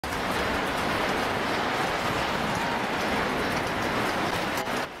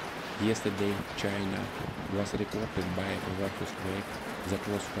Yesterday, China was reported by a earthquake that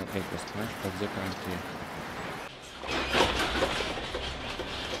was for acres much of the country.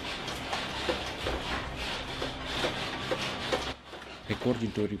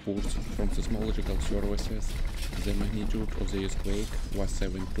 According to reports from seismological services, the magnitude of the earthquake was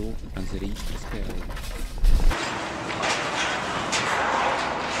 7.2 on the Richter scale.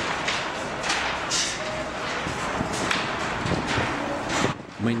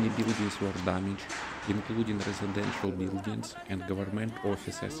 Many buildings were damaged, including residential buildings and government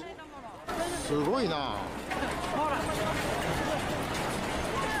offices.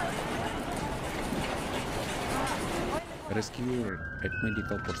 Rescuers and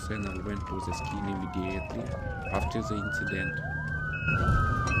medical personnel went to the scene immediately after the incident.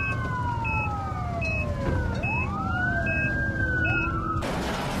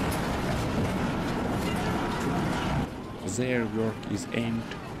 Their work is aimed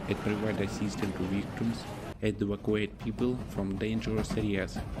at providing assistance to victims and evacuate people from dangerous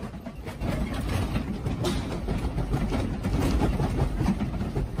areas.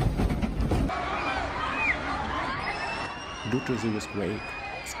 Due to the earthquake,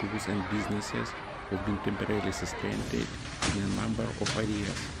 schools and businesses have been temporarily suspended in a number of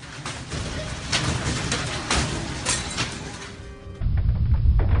areas.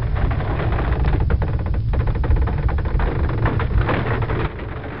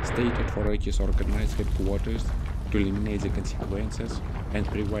 State authorities organized headquarters to eliminate the consequences and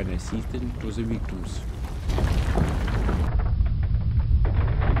provide assistance to the victims.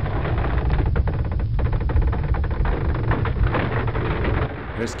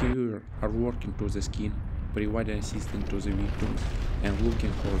 Rescuers are working to the scene, providing assistance to the victims and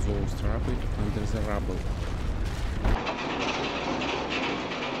looking for those trapped under the rubble.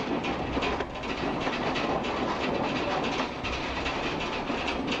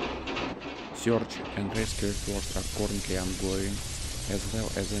 Search and rescue efforts are currently ongoing, as well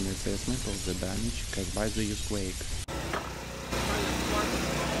as an assessment of the damage caused by the earthquake.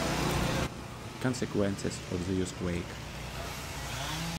 Consequences of the earthquake.